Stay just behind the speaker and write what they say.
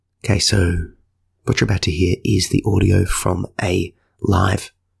Okay, so what you're about to hear is the audio from a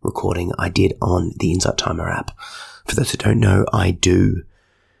live recording I did on the Insight Timer app. For those who don't know, I do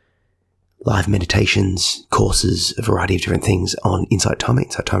live meditations, courses, a variety of different things on Insight Timer.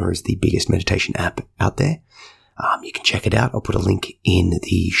 Insight Timer is the biggest meditation app out there. You can check it out. I'll put a link in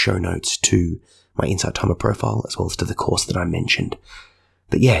the show notes to my Insight Timer profile as well as to the course that I mentioned.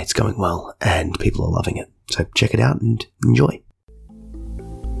 But yeah, it's going well and people are loving it. So check it out and enjoy.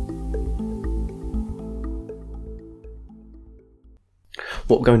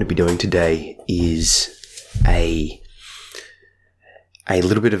 What we're going to be doing today is a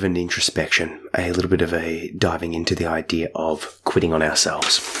little bit of an introspection, a little bit of a diving into the idea of quitting on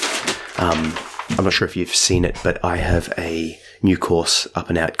ourselves. I'm not sure if you've seen it, but I have a new course up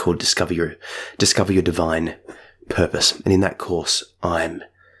and out called Discover Your Divine Purpose. And in that course, I'm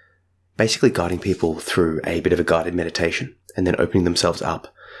basically guiding people through a bit of a guided meditation and then opening themselves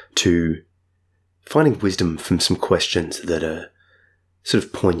up to finding wisdom from some questions that are sort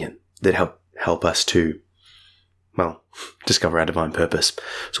of poignant, that help us to, discover our divine purpose.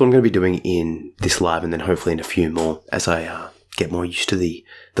 So what I'm going to be doing in this live and then hopefully in a few more as I get more used to the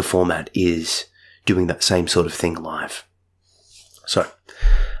format is doing that same sort of thing live. So,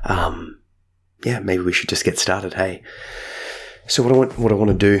 maybe we should just get started, hey? So what we're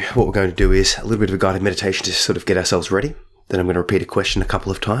going to do is a little bit of a guided meditation to sort of get ourselves ready. Then I'm going to repeat a question a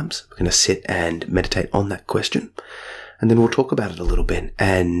couple of times. We're going to sit and meditate on that question. And then we'll talk about it a little bit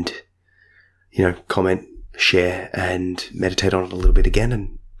and, comment, share, and meditate on it a little bit again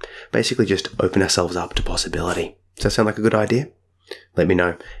and basically just open ourselves up to possibility. Does that sound like a good idea? Let me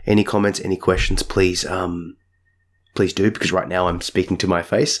know. Any comments, any questions, please do, because right now I'm speaking to my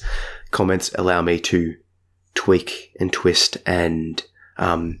face. Comments allow me to tweak and twist and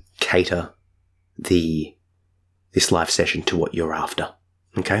cater this live session to what you're after.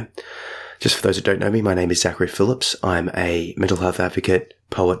 Okay? Just for those who don't know me, my name is Zachary Phillips. I'm a mental health advocate,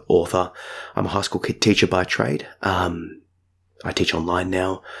 poet, author. I'm a high school teacher by trade. I teach online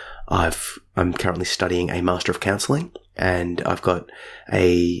now. I'm currently studying a Master of Counselling, and I've got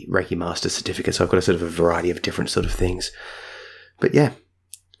a Reiki Master certificate, so I've got a sort of a variety of different sort of things. But yeah,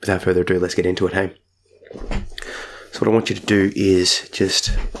 without further ado, let's get into it, hey? So what I want you to do is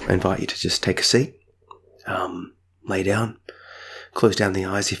I invite you to just take a seat, lay down, close down the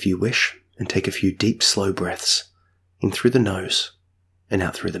eyes if you wish, and take a few deep, slow breaths in through the nose and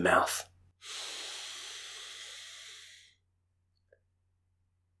out through the mouth.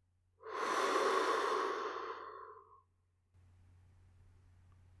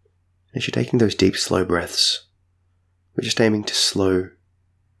 As you're taking those deep, slow breaths, we're just aiming to slow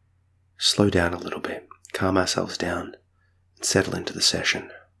down a little bit, calm ourselves down, and settle into the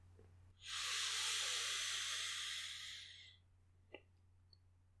session.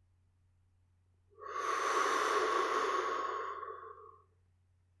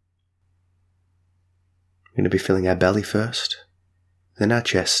 We're going to be filling our belly first, then our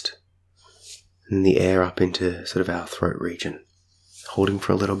chest, and the air up into sort of our throat region, holding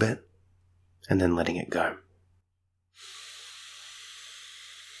for a little bit, and then letting it go.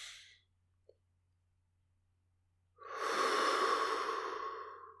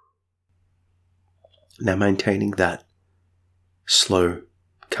 Now maintaining that slow,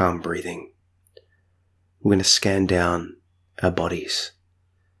 calm breathing, we're going to scan down our bodies,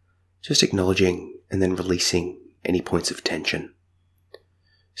 just acknowledging and then releasing any points of tension.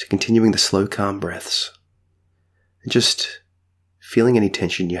 So continuing the slow, calm breaths and just feeling any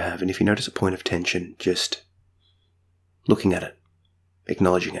tension you have. And if you notice a point of tension, just looking at it,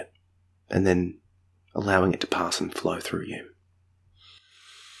 acknowledging it, and then allowing it to pass and flow through you.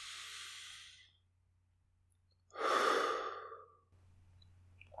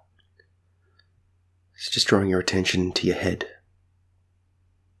 So just drawing your attention to your head.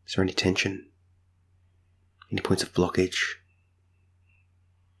 Is there any tension? Any points of blockage?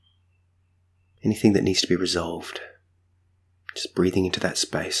 Anything that needs to be resolved? Just breathing into that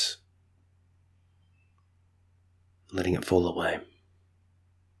space. Letting it fall away.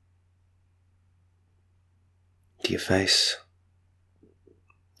 To your face.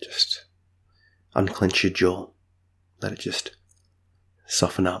 Just unclench your jaw. Let it just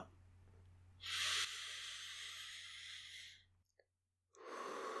soften up.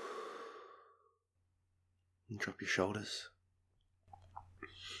 And drop your shoulders,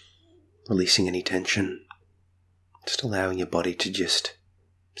 releasing any tension, just allowing your body to just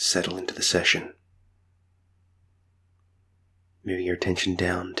settle into the session. Moving your attention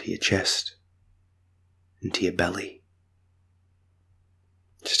down to your chest, into your belly,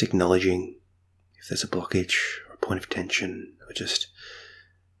 just acknowledging if there's a blockage or a point of tension, or just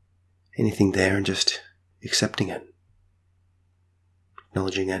anything there and just accepting it,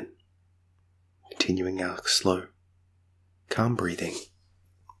 acknowledging it, continuing our slow, calm breathing.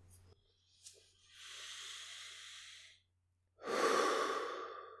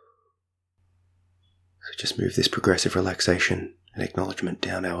 So just move this progressive relaxation and acknowledgement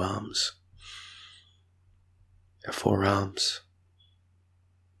down our arms, our forearms,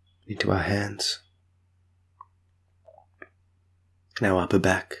 into our hands, and our upper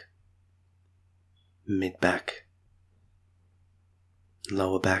back, mid-back,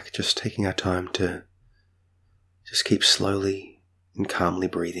 lower back, just taking our time to just keep slowly and calmly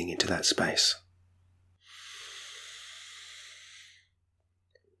breathing into that space.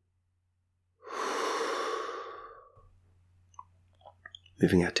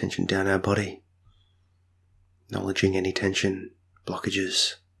 Moving our attention down our body, acknowledging any tension,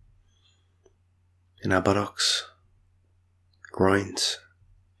 blockages in our buttocks, groins,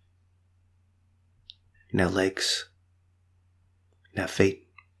 in our legs, in our feet.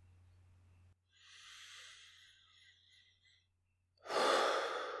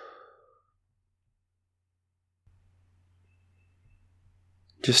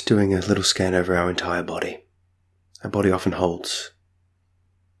 Just doing a little scan over our entire body. Our body often holds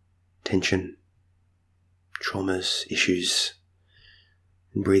tension, traumas, issues,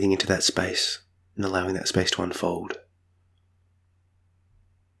 and breathing into that space and allowing that space to unfold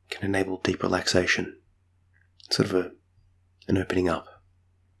can enable deep relaxation, sort of an opening up.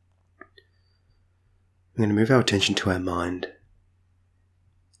 I'm going to move our attention to our mind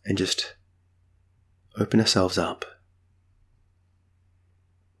and just open ourselves up.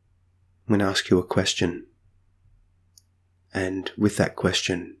 I'm going to ask you a question, and with that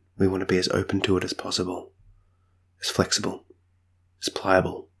question, we want to be as open to it as possible, as flexible, as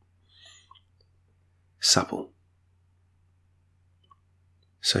pliable, supple.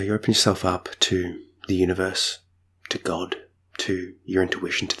 So you open yourself up to the universe, to God, to your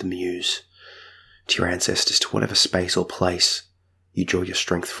intuition, to the muse, to your ancestors, to whatever space or place you draw your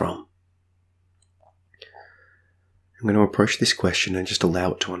strength from. I'm going to approach this question and just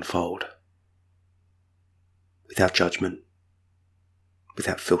allow it to unfold, without judgment,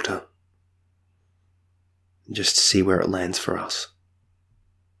 without filter, and just see where it lands for us.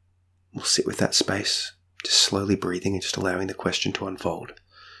 We'll sit with that space, just slowly breathing and just allowing the question to unfold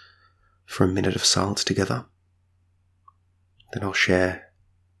for a minute of silence together. Then I'll share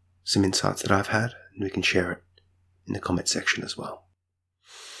some insights that I've had, and we can share it in the comment section as well.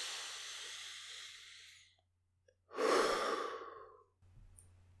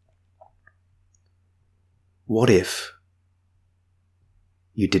 What if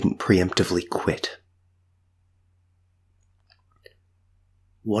you didn't preemptively quit?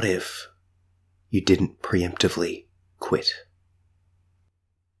 What if you didn't preemptively quit?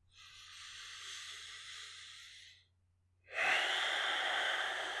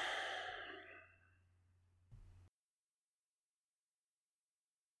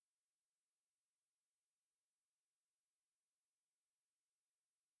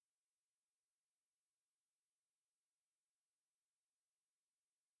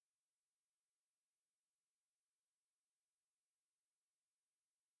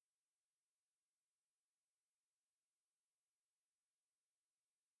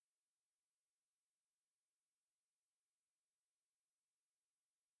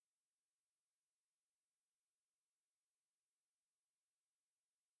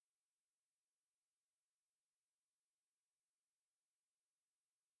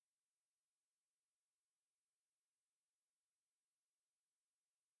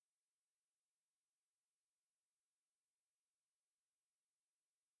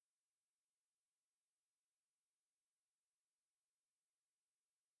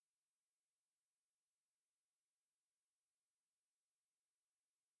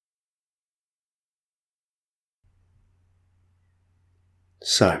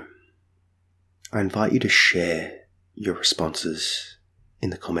 So, I invite you to share your responses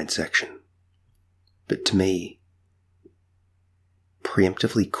in the comment section. But to me,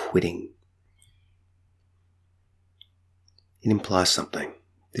 preemptively quitting, it implies something.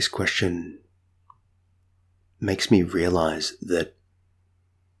 This question makes me realize that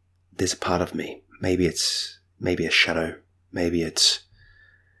there's a part of me. Maybe it's a shadow. Maybe it's,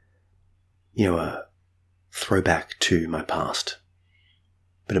 a throwback to my past.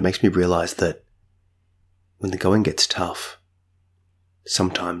 But it makes me realize that when the going gets tough,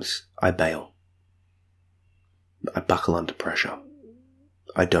 sometimes I bail. I buckle under pressure.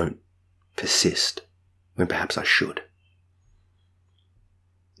 I don't persist when perhaps I should.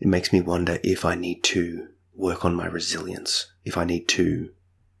 It makes me wonder if I need to work on my resilience, if I need to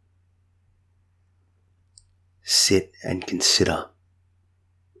sit and consider,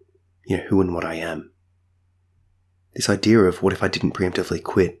 who and what I am. This idea of what if I didn't preemptively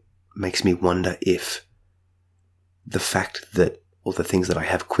quit makes me wonder if the fact that, or the things that I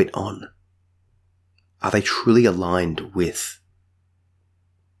have quit on, are they truly aligned with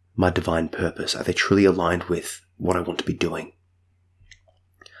my divine purpose? Are they truly aligned with what I want to be doing?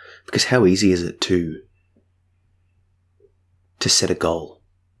 Because how easy is it to set a goal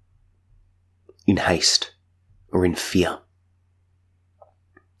in haste or in fear,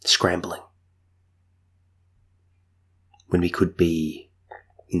 scrambling, when we could be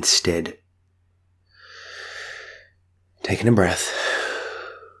instead taking a breath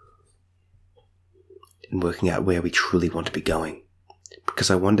and working out where we truly want to be going. Because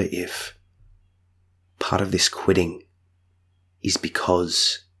I wonder if part of this quitting is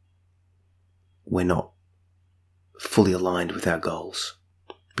because we're not fully aligned with our goals,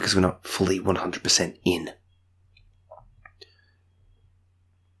 because we're not fully 100% in.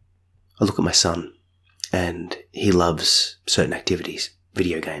 I look at my son and he loves certain activities,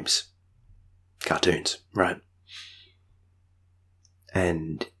 video games, cartoons, right?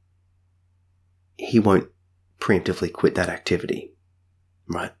 And he won't preemptively quit that activity,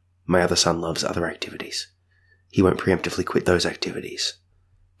 right? My other son loves other activities. He won't preemptively quit those activities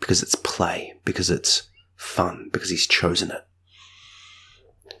because it's play, because it's fun, because he's chosen it.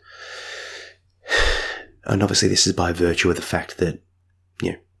 And obviously this is by virtue of the fact that,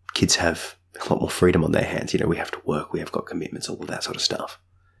 kids have a lot more freedom on their hands. We have to work, we have got commitments, all of that sort of stuff.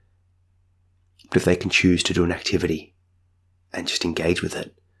 But if they can choose to do an activity and just engage with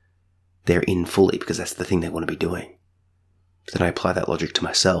it, they're in fully because that's the thing they want to be doing. But then I apply that logic to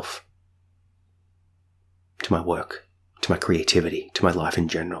myself, to my work, to my creativity, to my life in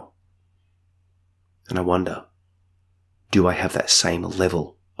general. And I wonder, do I have that same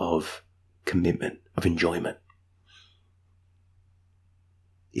level of commitment, of enjoyment?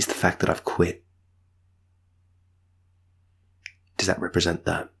 Is the fact that I've quit, does that represent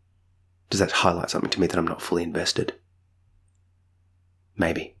that? Does that highlight something to me that I'm not fully invested?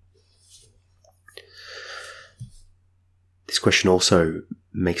 Maybe. This question also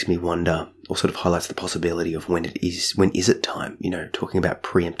makes me wonder, or sort of highlights the possibility of when is it time, talking about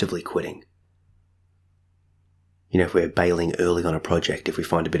preemptively quitting. If we're bailing early on a project, if we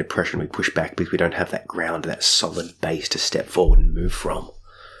find a bit of pressure and we push back because we don't have that ground, that solid base to step forward and move from.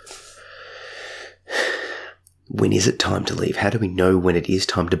 When is it time to leave? How do we know when it is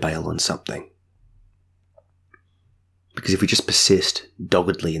time to bail on something? Because if we just persist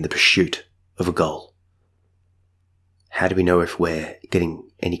doggedly in the pursuit of a goal, how do we know if we're getting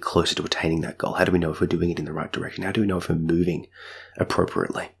any closer to attaining that goal? How do we know if we're doing it in the right direction? How do we know if we're moving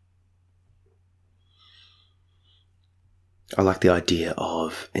appropriately? I like the idea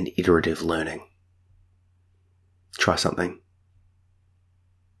of an iterative learning. Try something.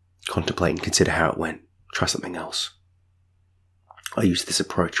 Contemplate and consider how it went. Try something else. I use this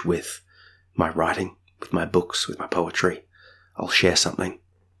approach with my writing, with my books, with my poetry. I'll share something,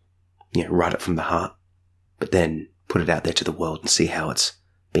 write it from the heart, but then put it out there to the world and see how it's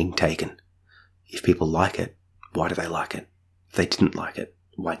being taken. If people like it, why do they like it? If they didn't like it,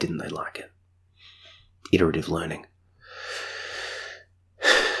 why didn't they like it? Iterative learning.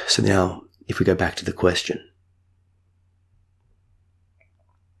 So now, if we go back to the question,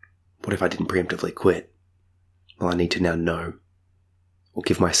 what if I didn't preemptively quit? Well, I need to now know, or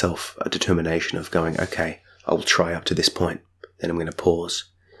give myself a determination of going, okay, I will try up to this point, then I'm going to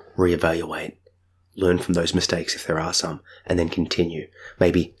pause, reevaluate, learn from those mistakes if there are some, and then continue,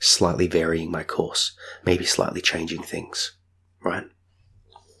 maybe slightly varying my course, maybe slightly changing things, right?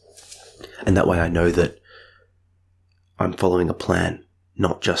 And that way I know that I'm following a plan,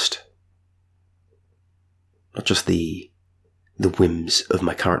 not just the whims of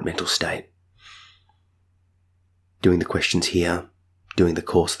my current mental state. Doing the questions here, doing the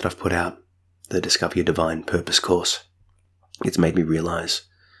course that I've put out, the Discover Your Divine Purpose course, it's made me realize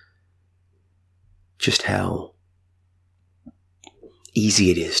just how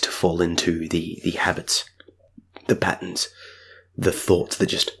easy it is to fall into the habits, the patterns, the thoughts that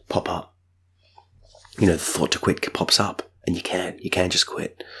just pop up. The thought to quit pops up, and you can just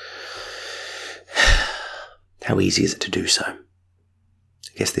quit. How easy is it to do so?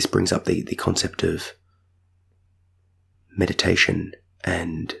 I guess this brings up the concept of meditation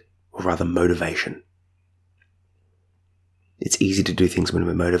or rather motivation. It's easy to do things when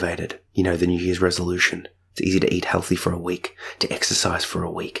we're motivated. The New Year's resolution. It's easy to eat healthy for a week, to exercise for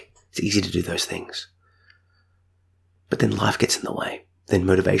a week. It's easy to do those things. But then life gets in the way. Then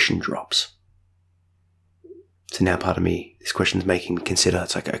motivation drops. So now part of me, this question's making me consider,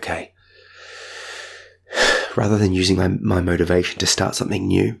 it's like, okay, rather than using my motivation to start something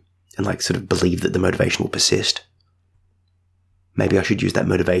new and like sort of believe that the motivation will persist, maybe I should use that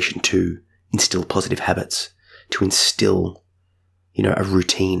motivation to instill positive habits, to instill, a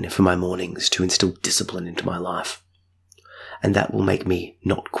routine for my mornings, to instill discipline into my life. And that will make me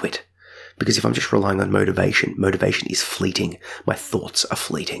not quit. Because if I'm just relying on motivation is fleeting. My thoughts are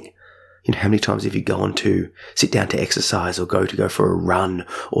fleeting. How many times have you gone to sit down to exercise or go for a run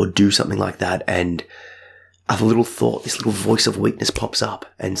or do something like that, and a little thought, this little voice of weakness pops up,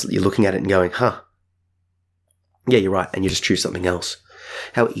 and you're looking at it and going, yeah, you're right, and you just choose something else.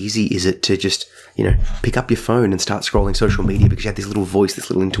 How easy is it to just, pick up your phone and start scrolling social media because you have this little voice, this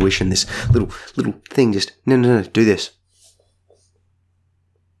little intuition, this little thing, just, no, do this.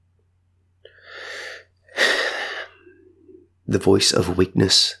 The voice of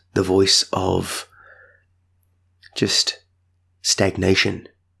weakness, the voice of just stagnation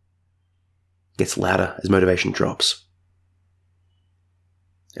gets louder as motivation drops.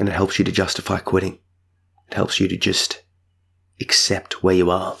 And it helps you to justify quitting. It helps you to just accept where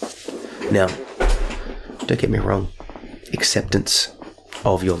you are. Now, don't get me wrong. Acceptance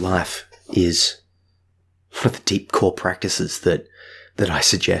of your life is one of the deep core practices that I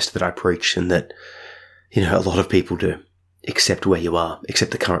suggest, that I preach, and that, a lot of people do. Accept where you are, accept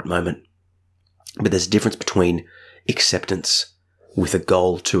the current moment. But there's a difference between acceptance with a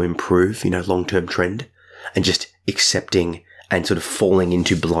goal to improve, long-term trend, and just accepting and sort of falling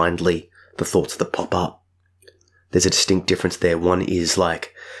into blindly the thoughts that pop up. There's a distinct difference there. One is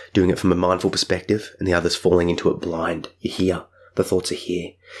like doing it from a mindful perspective, and the other's falling into it blind. You're here. The thoughts are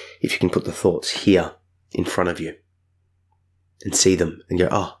here. If you can put the thoughts here in front of you and see them and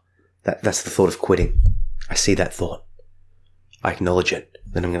go, that's the thought of quitting. I see that thought. I acknowledge it,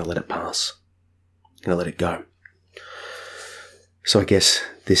 then I'm going to let it pass. I'm going to let it go. So I guess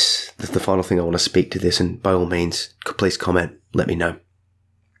this is the final thing I want to speak to this, and by all means, please comment, let me know.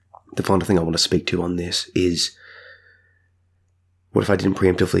 The final thing I want to speak to on this is, what if I didn't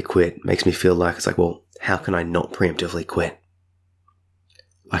preemptively quit? It makes me feel like it's like, well, how can I not preemptively quit?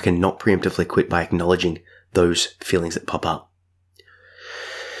 I can not preemptively quit by acknowledging those feelings that pop up.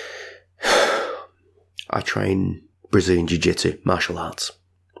 I train Brazilian Jiu-Jitsu, martial arts.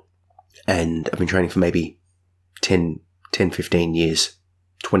 And I've been training for maybe 10, 15 years,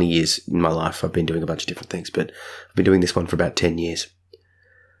 20 years in my life. I've been doing a bunch of different things, but I've been doing this one for about 10 years.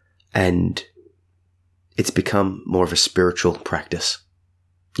 And it's become more of a spiritual practice.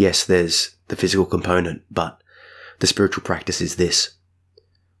 Yes, there's the physical component, but the spiritual practice is this.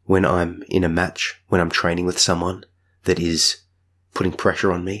 When I'm in a match, when I'm training with someone that is putting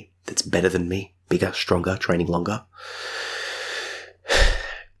pressure on me, that's better than me, bigger, stronger, training longer,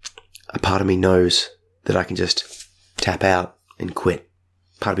 a part of me knows that I can just tap out and quit.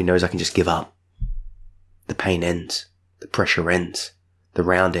 Part of me knows I can just give up. The pain ends. The pressure ends. The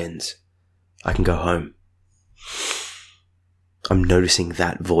round ends. I can go home. I'm noticing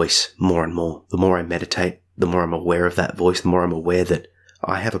that voice more and more. The more I meditate, the more I'm aware of that voice, the more I'm aware that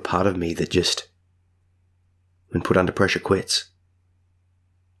I have a part of me that just, when put under pressure, quits.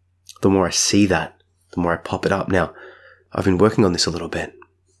 The more I see that, the more I pop it up. Now, I've been working on this a little bit.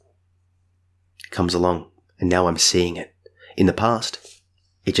 It comes along, and now I'm seeing it. In the past,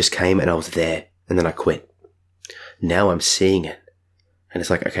 it just came and I was there, and then I quit. Now I'm seeing it, and it's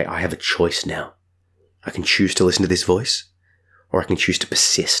like, okay, I have a choice now. I can choose to listen to this voice, or I can choose to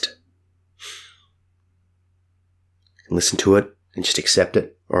persist. I can listen to it and just accept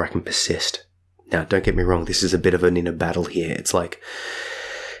it, or I can persist. Now, don't get me wrong, this is a bit of an inner battle here. It's like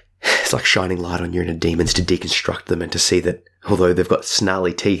shining light on your inner demons to deconstruct them and to see that although they've got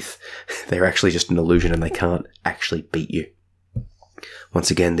snarly teeth, they're actually just an illusion and they can't actually beat you.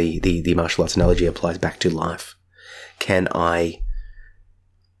 Once again, the martial arts analogy applies back to life. Can I,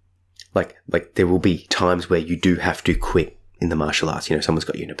 like there will be times where you do have to quit in the martial arts. Someone's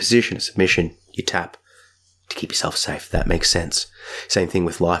got you in a position, a submission, you tap to keep yourself safe. That makes sense. Same thing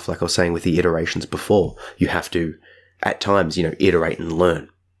with life, like I was saying with the iterations before. You have to, at times, iterate and learn.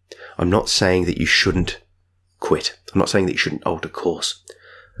 I'm not saying that you shouldn't quit. I'm not saying that you shouldn't alter course.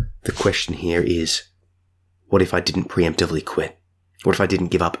 The question here is, what if I didn't preemptively quit? What if I didn't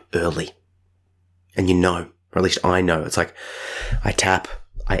give up early? And or at least I know, it's like I tap,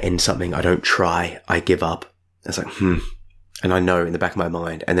 I end something, I don't try, I give up. It's like, and I know in the back of my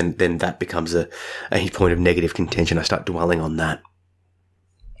mind, and then that becomes a point of negative contention. I start dwelling on that.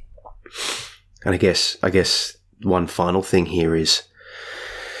 And I guess one final thing here is,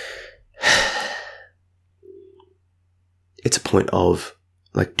 it's a point of,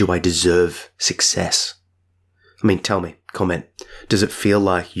 like, do I deserve success? I mean, tell me, comment. Does it feel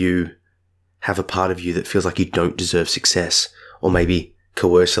like you have a part of you that feels like you don't deserve success, or maybe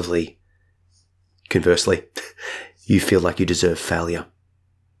conversely, you feel like you deserve failure.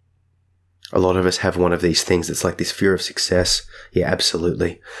 A lot of us have one of these things that's like this fear of success. Yeah,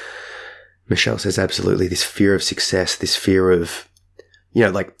 absolutely. Michelle says absolutely. This fear of success, this fear of,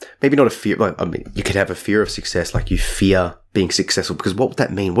 like maybe not a fear, you could have a fear of success, like you fear being successful, because what would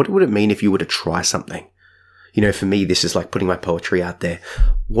that mean? What would it mean if you were to try something? For me, this is like putting my poetry out there.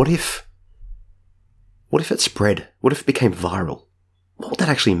 What if it spread? What if it became viral? What would that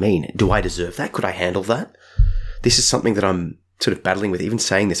actually mean? Do I deserve that? Could I handle that? This is something that I'm sort of battling with. Even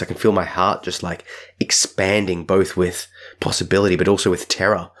saying this, I can feel my heart just like expanding, both with possibility, but also with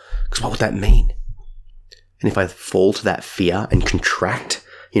terror. Because what would that mean? And if I fall to that fear and contract,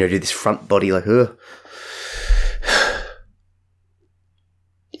 do this front body like, ugh,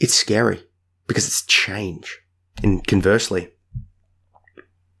 it's scary because it's change. And conversely,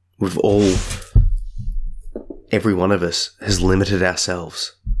 every one of us has limited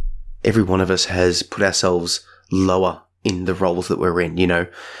ourselves. Every one of us has put ourselves lower in the roles that we're in, no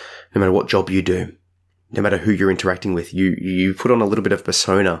matter what job you do, no matter who you're interacting with, you put on a little bit of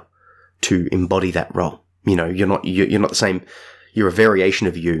persona to embody that role. You're not the same. You're a variation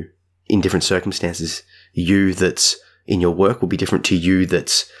of you in different circumstances. You that's in your work will be different to you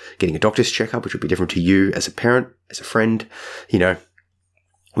that's getting a doctor's checkup, which will be different to you as a parent, as a friend.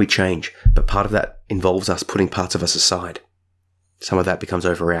 We change, but part of that involves us putting parts of us aside. Some of that becomes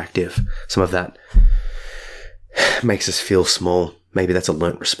overreactive. Some of that makes us feel small. Maybe that's a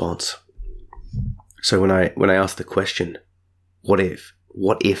learnt response. So when I ask the question, what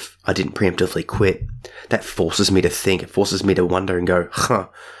if I didn't preemptively quit? That forces me to think. It forces me to wonder and go,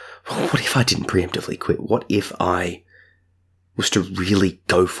 what if I didn't preemptively quit? What if I was to really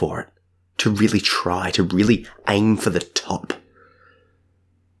go for it, to really try, to really aim for the top?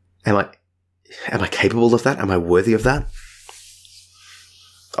 Am I capable of that? Am I worthy of that?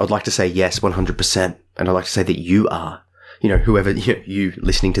 I'd like to say yes, 100%. And I'd like to say that you are, whoever, you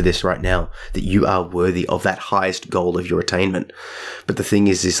listening to this right now, that you are worthy of that highest goal of your attainment. But the thing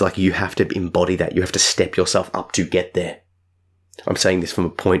is like you have to embody that. You have to step yourself up to get there. I'm saying this from a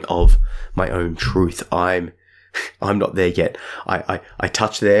point of my own truth. I'm not there yet. I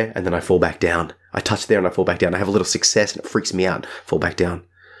touch there and then I fall back down. I touch there and I fall back down. I have a little success and it freaks me out. Fall back down.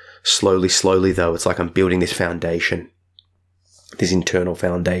 Slowly though, it's like I'm building this foundation, this internal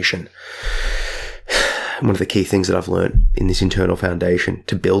foundation. And one of the key things that I've learned in this internal foundation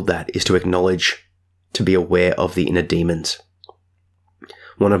to build that is to acknowledge, to be aware of the inner demons.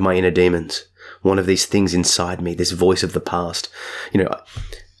 One of my inner demons, one of these things inside me, this voice of the past.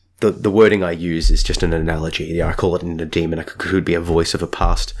 The wording I use is just an analogy. I call it an inner demon. It could be a voice of a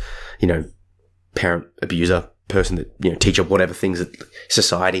past, parent, abuser, person that, teacher, whatever things that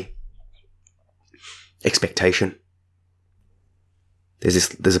society, expectation.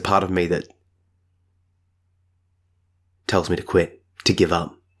 There's a part of me that tells me to quit, to give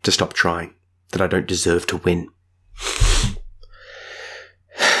up, to stop trying, that I don't deserve to win.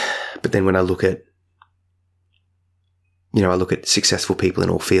 But then when I look at, I look at successful people in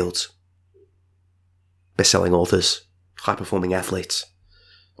all fields, best-selling authors, high-performing athletes,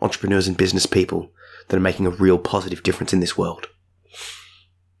 entrepreneurs and business people that are making a real positive difference in this world.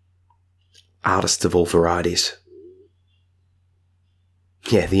 Artists of all varieties.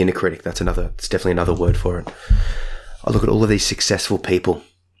 Yeah, the inner critic, it's definitely another word for it. I look at all of these successful people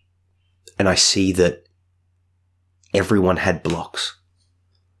and I see that everyone had blocks.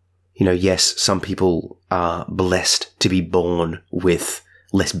 Yes, some people are blessed to be born with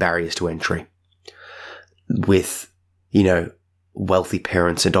less barriers to entry, with, wealthy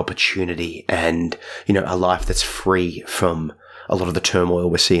parents and opportunity and, a life that's free from a lot of the turmoil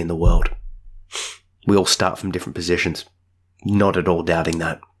we see in the world. We all start from different positions. Not at all doubting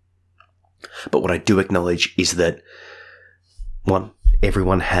that. But what I do acknowledge is that, one,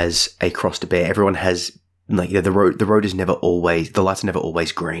 everyone has a cross to bear. Everyone has, the road is never always, the lights are never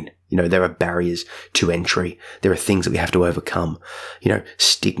always green. There are barriers to entry. There are things that we have to overcome.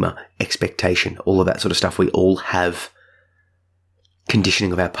 Stigma, expectation, all of that sort of stuff. We all have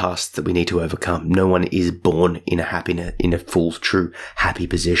conditioning of our past that we need to overcome. No one is born in a full, true, happy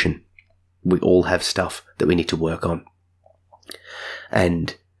position. We all have stuff that we need to work on.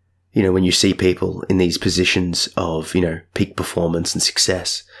 And, when you see people in these positions of, peak performance and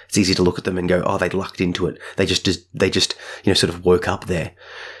success, it's easy to look at them and go, oh, they lucked into it. They just, sort of woke up there.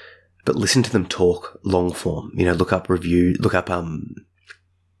 But listen to them talk long form, look up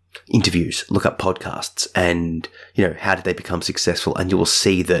interviews, look up podcasts and, how did they become successful? And you will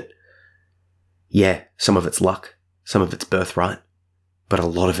see that, yeah, some of it's luck, some of it's birthright, but a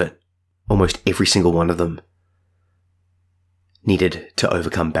lot of it almost every single one of them needed to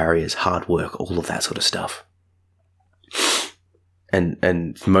overcome barriers, hard work, all of that sort of stuff.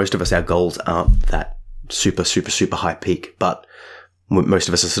 And for most of us, our goals aren't that super, super, super high peak, but most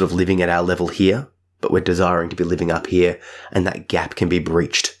of us are sort of living at our level here, but we're desiring to be living up here, and that gap can be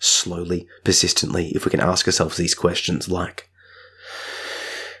breached slowly, persistently, if we can ask ourselves these questions like,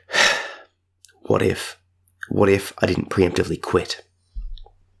 what if I didn't preemptively quit?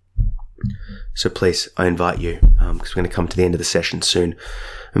 So please, I invite you, because we're going to come to the end of the session soon,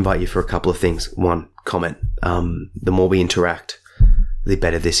 I invite you for a couple of things. One, comment. The more we interact, the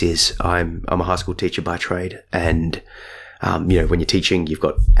better this is. I'm a high school teacher by trade, and when you're teaching, you've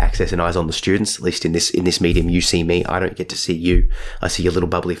got access and eyes on the students. At least in this medium, you see me. I don't get to see you. I see your little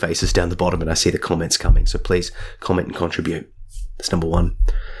bubbly faces down the bottom, and I see the comments coming. So please comment and contribute. That's number one.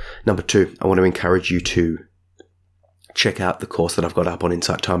 Number two, I want to encourage you to check out the course that I've got up on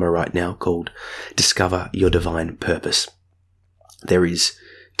Insight Timer right now called Discover Your Divine Purpose. There is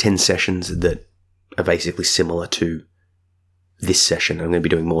 10 sessions that are basically similar to this session. I'm going to be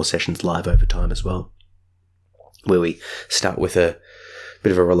doing more sessions live over time as well, where we start with a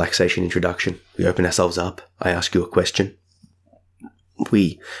bit of a relaxation introduction. We open ourselves up. I ask you a question.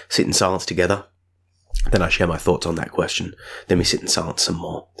 We sit in silence together. Then I share my thoughts on that question. Then we sit in silence some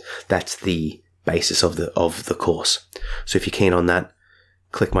more. That's the basis of the course. So if you're keen on that,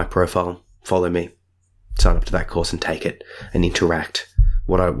 click my profile, follow me, sign up to that course and take it and interact.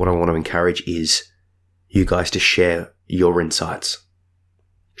 What I want to encourage is you guys to share your insights.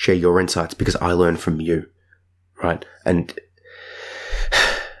 Share your insights because I learn from you, right? And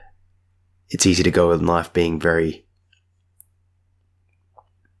it's easy to go in life being very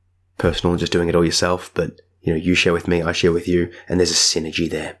personal and just doing it all yourself, but you share with me, I share with you, and there's a synergy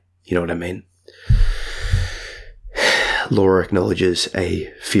there. You know what I mean? Laura acknowledges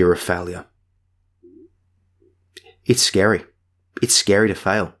a fear of failure. It's scary. It's scary to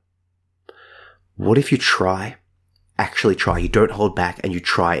fail. What if you actually try, you don't hold back and you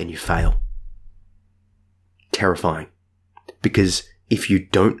try and you fail? Terrifying. Because if you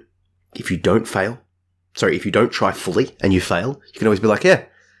don't try fully and you fail, you can always be like, yeah,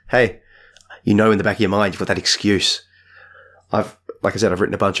 hey, in the back of your mind, you've got that excuse. Like I said, I've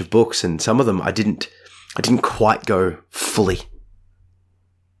written a bunch of books, and some of them I didn't quite go fully.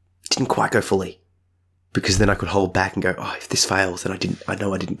 Because then I could hold back and go, oh, if this fails, then I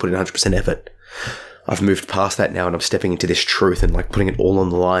know I didn't put in 100% effort. I've moved past that now, and I'm stepping into this truth and putting it all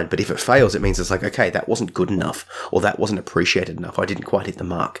on the line. But if it fails, it means it's okay, that wasn't good enough, or that wasn't appreciated enough. I didn't quite hit the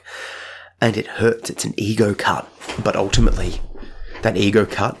mark. And it hurts. It's an ego cut. But ultimately, that ego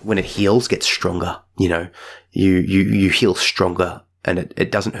cut, when it heals, gets stronger. You heal stronger, and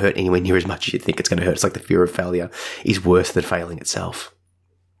it doesn't hurt anywhere near as much as you think it's going to hurt. It's like the fear of failure is worse than failing itself.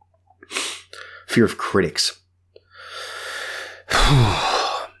 Fear of critics.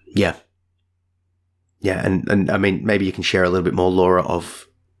 Yeah. Yeah, and I mean, maybe you can share a little bit more, Laura, of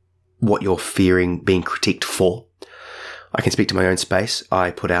what you're fearing being critiqued for. I can speak to my own space.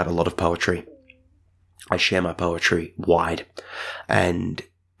 I put out a lot of poetry. I share my poetry wide. And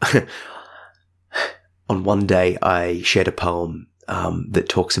on one day, I shared a poem that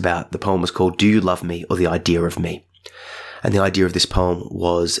talks about, the poem was called Do You Love Me or the Idea of Me? And the idea of this poem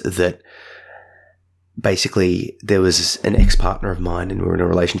was that basically there was an ex-partner of mine and we were in a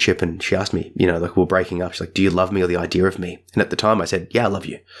relationship, and she asked me, we're breaking up. She's like, do you love me or the idea of me? And at the time I said, yeah, I love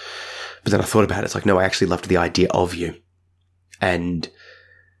you. But then I thought about it. It's like, no, I actually loved the idea of you. And,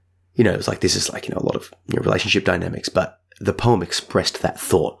 it was like, this is a lot of relationship dynamics, but the poem expressed that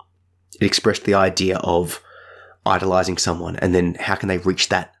thought. It expressed the idea of idolizing someone, and then how can they reach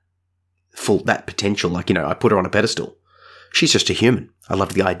that potential? I put her on a pedestal. She's just a human. I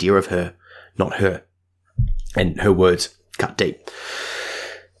loved the idea of her, not her. And her words cut deep.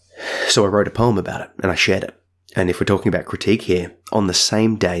 So I wrote a poem about it and I shared it. And if we're talking about critique here, on the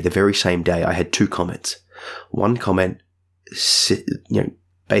same day, the very same day, I had 2 comments. One comment,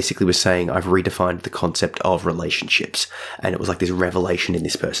 basically was saying, I've redefined the concept of relationships. And it was like this revelation in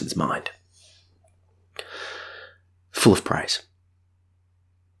this person's mind. Full of praise.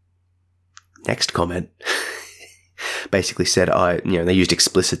 Next comment basically said they used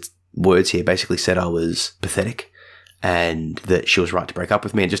explicit words here, basically said I was pathetic and that she was right to break up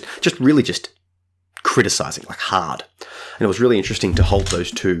with me, and just really criticizing hard. And it was really interesting to hold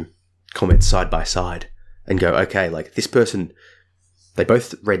those 2 comments side by side and go, okay, this person, they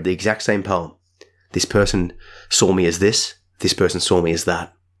both read the exact same poem. This person saw me as this person saw me as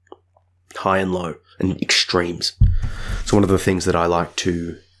that. High and low and extremes. So one of the things that I like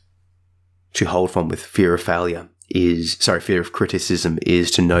to hold from with fear of failure fear of criticism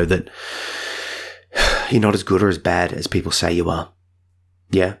is to know that you're not as good or as bad as people say you are.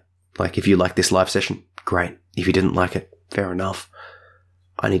 Yeah? Like, if you like this live session, great. If you didn't like it, fair enough.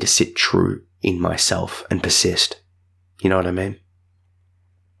 I need to sit true in myself and persist. You know what I mean?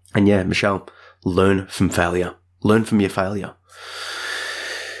 And yeah, Michelle, learn from failure. Learn from your failure.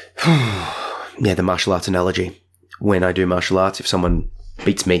 Yeah, the martial arts analogy. When I do martial arts, if someone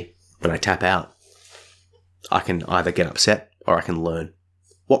beats me when I tap out, I can either get upset or I can learn.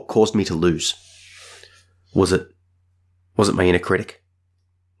 What caused me to lose? Was it my inner critic?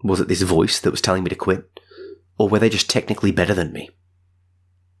 Was it this voice that was telling me to quit? Or were they just technically better than me?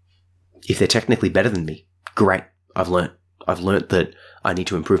 If they're technically better than me, great. I've learnt. I've learnt that I need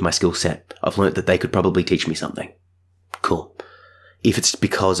to improve my skill set. I've learnt that they could probably teach me something. Cool. If it's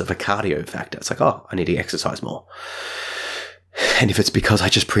because of a cardio factor, it's like, oh, I need to exercise more. And if it's because I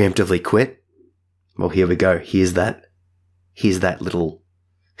just preemptively quit, well, here we go. Here's that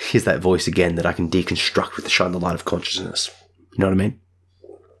voice again that I can deconstruct with the shine the light of consciousness. You know what I mean?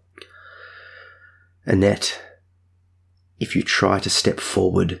 Annette, if you try to step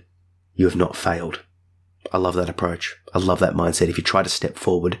forward, you have not failed. I love that approach. I love that mindset. If you try to step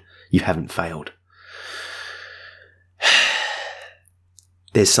forward, you haven't failed.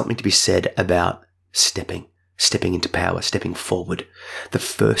 There's something to be said about stepping into power, stepping forward. The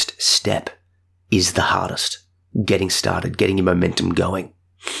first step is the hardest. Getting started, getting your momentum going.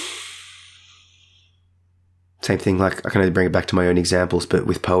 Same thing, like, I can only bring it back to my own examples, but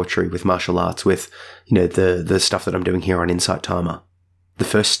with poetry, with martial arts, with, the stuff that I'm doing here on Insight Timer. The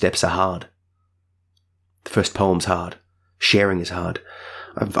first steps are hard. The first poem's hard. Sharing is hard.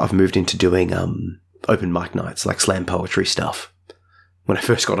 I've moved into doing open mic nights, like slam poetry stuff. When I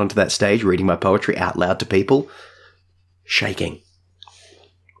first got onto that stage, reading my poetry out loud to people, shaking.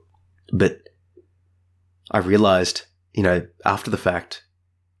 But I realized, after the fact,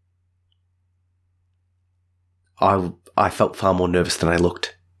 I felt far more nervous than I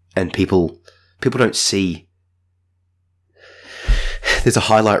looked. And people don't see. There's a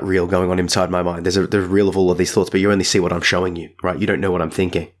highlight reel going on inside my mind. There's a reel of all of these thoughts, but you only see what I'm showing you, right? You don't know what I'm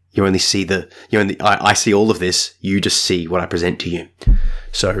thinking. You only see I see all of this. You just see what I present to you.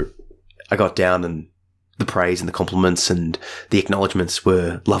 So I got down, and the praise and the compliments and the acknowledgements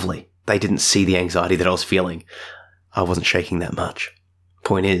were lovely. They didn't see the anxiety that I was feeling. I wasn't shaking that much.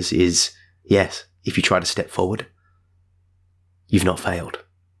 Point is yes, if you try to step forward, you've not failed.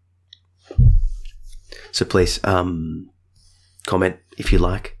 So please, comment if you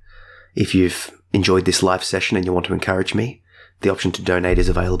like. If you've enjoyed this live session and you want to encourage me, the option to donate is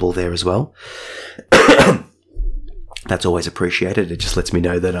available there as well. That's always appreciated. It just lets me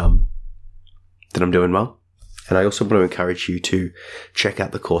know that I'm doing well. And I also want to encourage you to check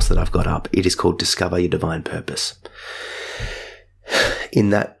out the course that I've got up. It is called Discover Your Divine Purpose.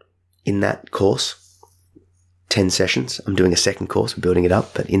 In that course, 10 sessions, I'm doing a second course, we're building it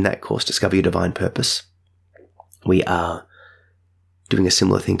up, but in that course, Discover Your Divine Purpose, we are doing a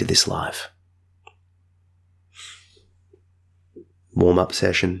similar thing to this live. Warm-up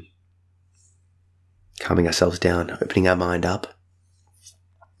session, calming ourselves down, opening our mind up,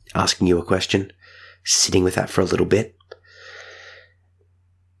 asking you a question, sitting with that for a little bit,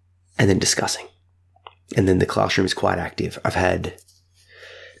 and then discussing. And then the classroom is quite active. I've had,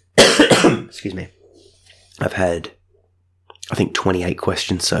 I've had, I think, 28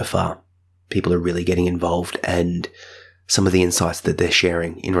 questions so far. People are really getting involved, and some of the insights that they're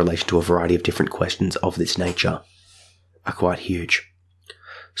sharing in relation to a variety of different questions of this nature are quite huge.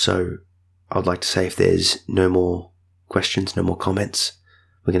 So I would like to say, if there's no more questions, no more comments,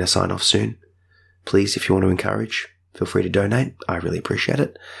 we're going to sign off soon. Please, if you want to encourage, feel free to donate. I really appreciate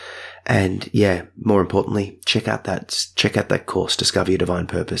it. And yeah, more importantly, check out that course, Discover Your Divine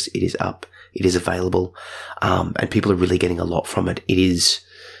Purpose. It is up. It is available. And people are really getting a lot from it.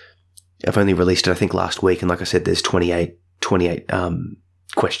 I've only released it, I think, last week. And like I said, there's 28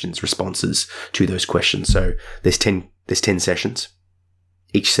 questions, responses to those questions. So there's 10 sessions.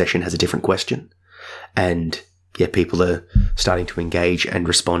 Each session has a different question. And yeah, people are starting to engage and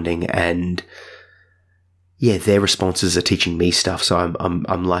responding, and yeah, their responses are teaching me stuff. So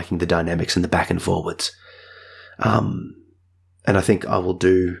I'm liking the dynamics and the back and forwards. And I think I will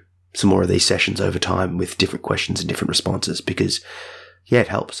do some more of these sessions over time with different questions and different responses, because yeah, it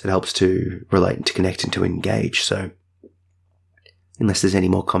helps. It helps to relate and to connect and to engage. So unless there's any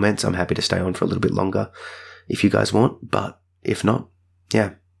more comments, I'm happy to stay on for a little bit longer if you guys want. But if not,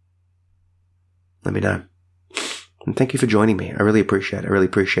 yeah, let me know. And thank you for joining me. I really appreciate it. I really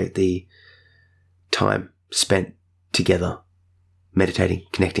appreciate the time spent together, meditating,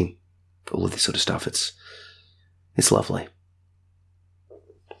 connecting, all of this sort of stuff. It's lovely.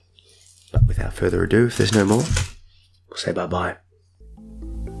 But without further ado, if there's no more, we'll say bye-bye.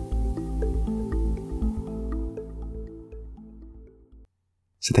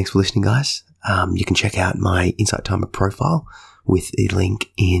 So thanks for listening, guys. You can check out my Insight Timer profile with the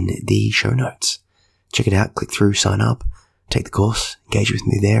link in the show notes. Check it out, click through, sign up, take the course, engage with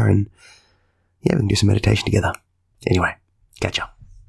me there, and yeah, we can do some meditation together. Anyway, catch up.